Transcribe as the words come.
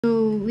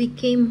we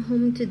came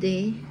home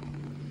today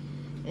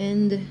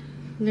and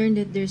learned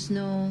that there's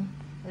no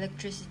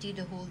electricity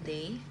the whole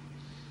day.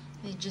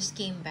 It just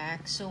came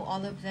back, so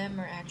all of them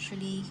are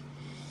actually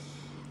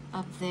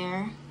up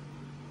there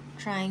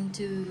trying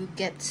to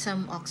get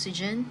some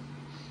oxygen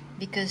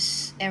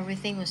because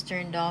everything was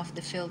turned off,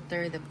 the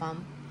filter, the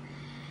pump,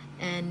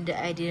 and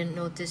I didn't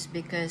notice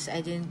because I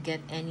didn't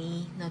get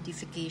any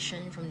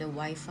notification from the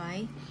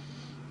Wi-Fi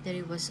that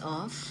it was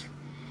off.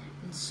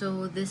 And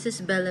so this is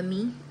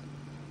Bellamy,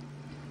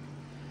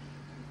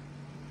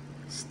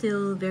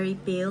 still very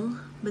pale,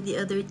 but the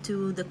other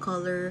two, the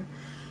color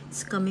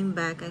is coming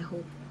back. I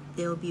hope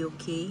they'll be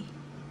okay.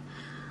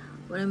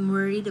 What I'm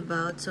worried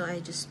about, so I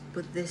just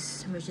put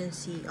this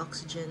emergency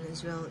oxygen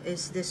as well,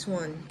 is this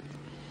one,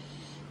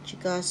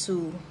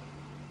 Chikasu.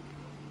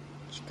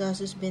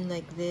 Chikasu's been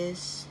like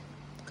this,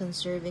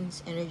 conserving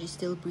his energy,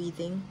 still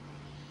breathing.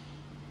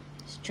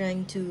 He's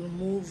trying to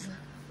move.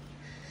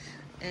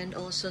 And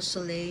also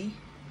Soleil.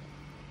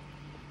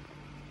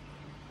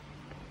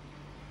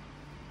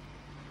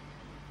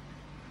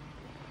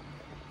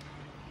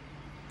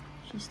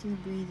 She's still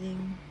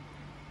breathing.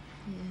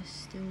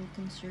 Yes, still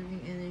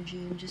conserving energy.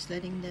 I'm just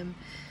letting them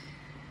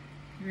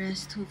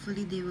rest.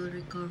 Hopefully they will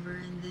recover.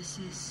 And this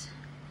is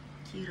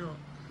Kiro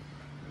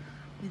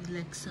with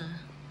Lexa.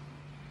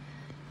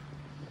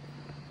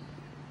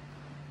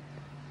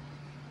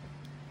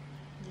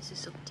 This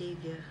is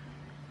Octavia.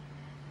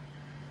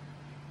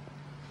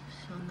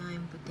 So now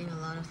I'm putting a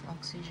lot of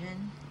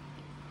oxygen.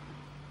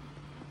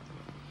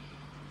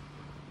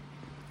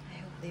 I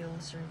hope they all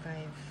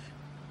survive.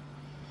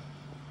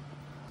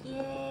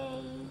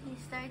 Yay! He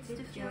starts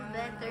to feel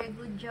better.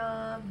 Good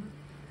job.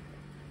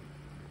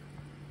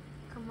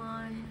 Come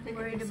on.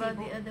 Worried about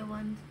the other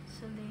one,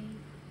 Soleil.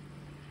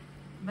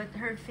 But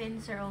her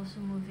fins are also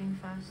moving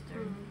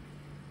faster.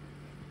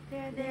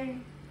 There.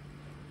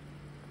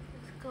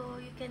 Let's go.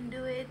 You can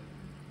do it.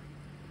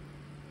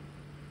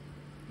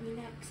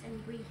 Relax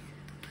and breathe.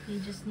 You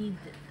just need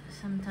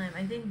some time.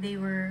 I think they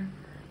were,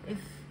 if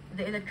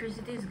the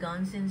electricity is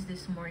gone since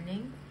this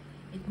morning,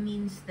 it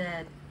means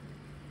that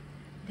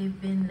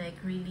they've been like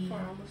really... For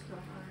almost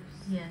 12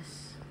 hours.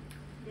 Yes.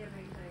 They're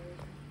very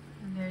tired.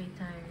 Very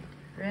tired.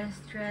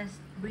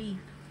 Rest, breathe.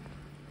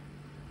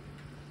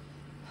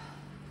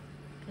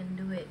 Can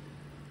do it.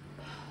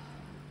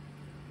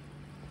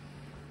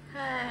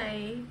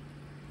 Hi.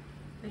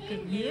 Look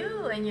at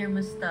you and your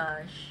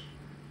mustache.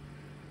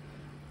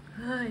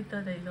 I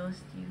thought I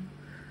lost you.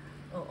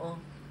 Oh.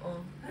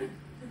 Oh,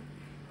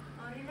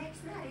 relax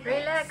na.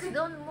 Relax,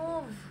 don't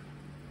move.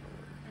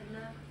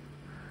 Hello.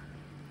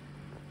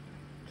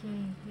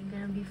 Okay, you're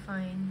gonna be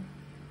fine.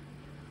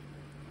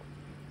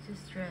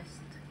 Just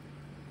rest.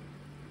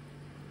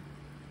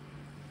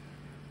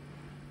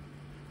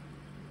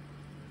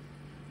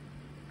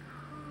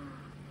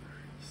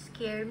 You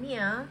scare me,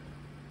 huh?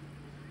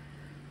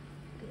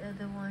 The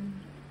other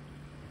one.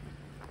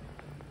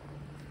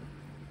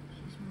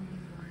 She's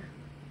moving more.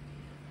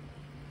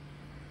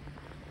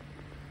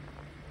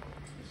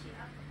 Is she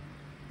up?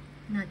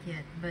 Not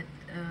yet, but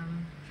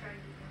Try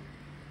again.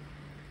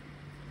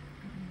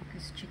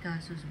 because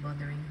Chikasu's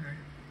bothering her.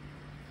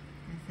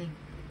 I think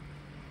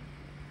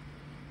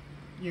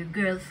your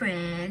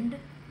girlfriend,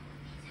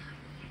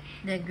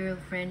 that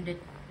girlfriend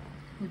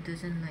who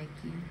doesn't like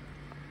you.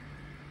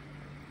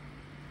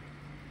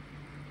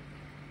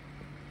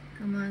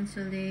 Come on,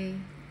 Soleil.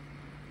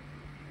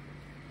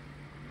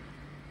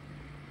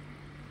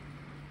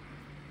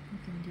 You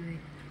can do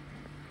it.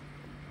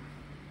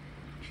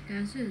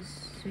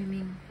 Chikazu's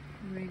swimming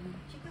already.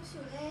 Chikasu,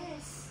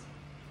 yes.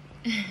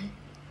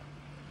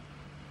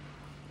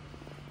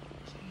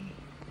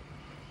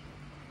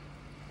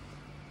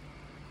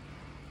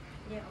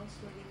 They're all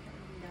slowly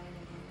coming down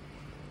again.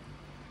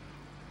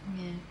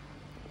 Yeah.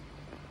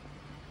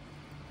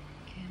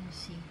 Okay, we'll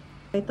see.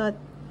 I thought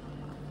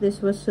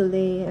this was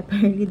Soleil.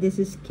 Apparently this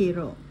is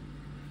Kiro.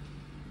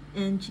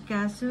 And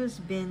Chikasu has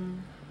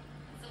been,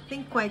 I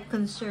think, quite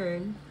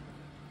concerned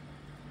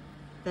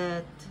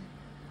that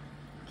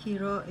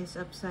Kiro is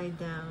upside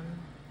down.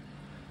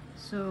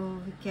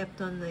 So he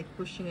kept on like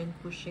pushing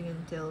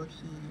until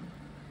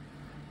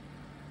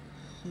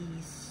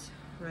he's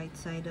right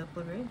side up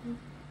already.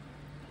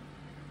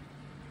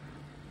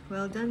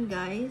 Well done,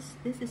 guys.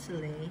 This is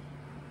Soleil.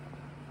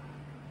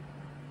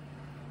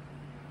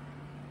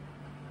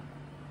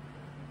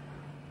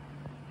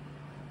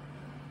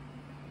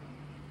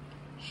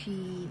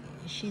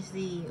 She's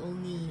the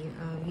only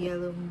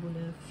yellow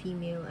Muna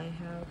female I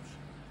have,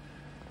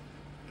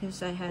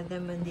 because I had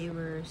them when they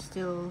were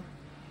still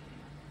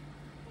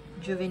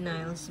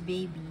juveniles,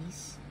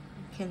 babies.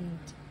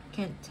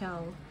 Can't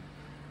tell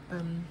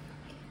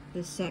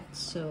the sex,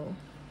 so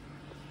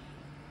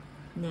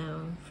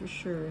now for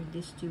sure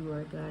these two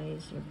are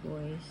guys or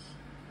boys.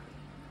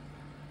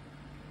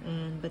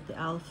 But the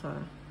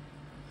alpha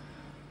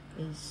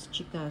is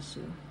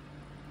Chikasu.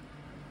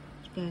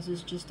 Chikasu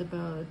is just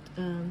about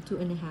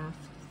 2.5,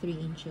 3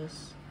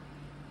 inches.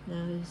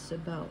 Now it's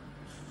about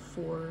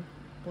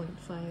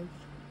 4.5.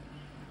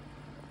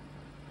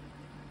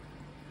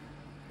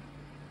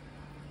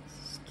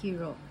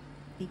 Kiro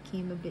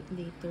became a bit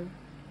later.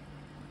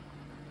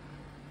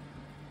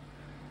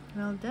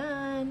 Well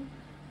done.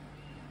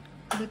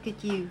 Look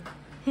at you.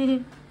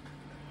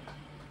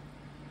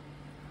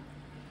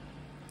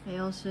 I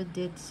also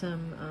did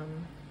some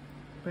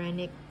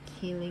pranic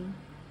healing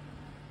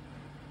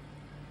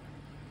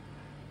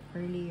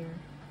earlier.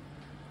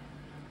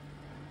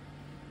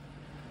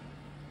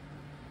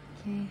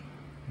 Okay,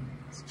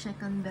 let's check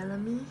on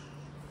Bellamy.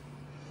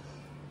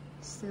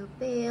 Still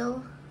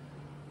pale.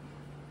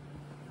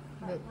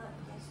 But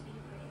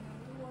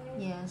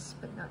yes,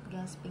 but not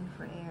gasping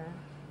for air.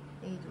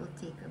 It will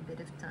take a bit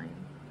of time.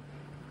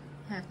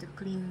 Have to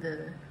clean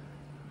the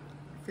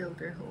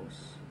filter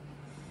hose.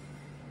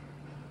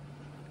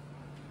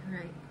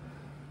 Right.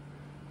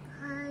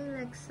 Hi,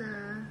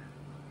 Alexa.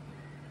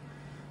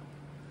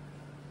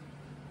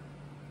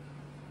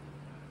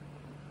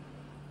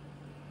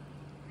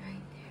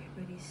 Right,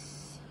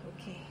 everybody's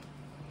okay.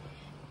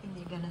 I think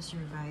they're gonna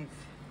survive.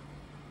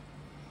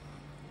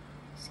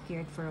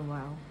 Scared for a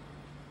while.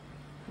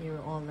 They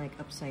were all like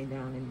upside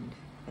down and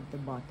at the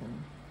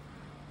bottom.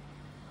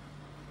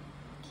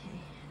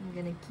 Okay, I'm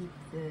gonna keep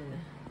the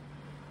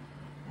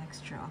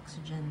extra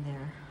oxygen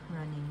there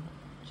running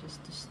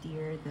just to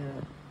steer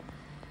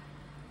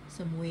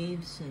some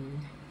waves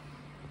and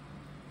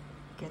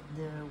get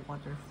the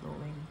water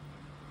flowing.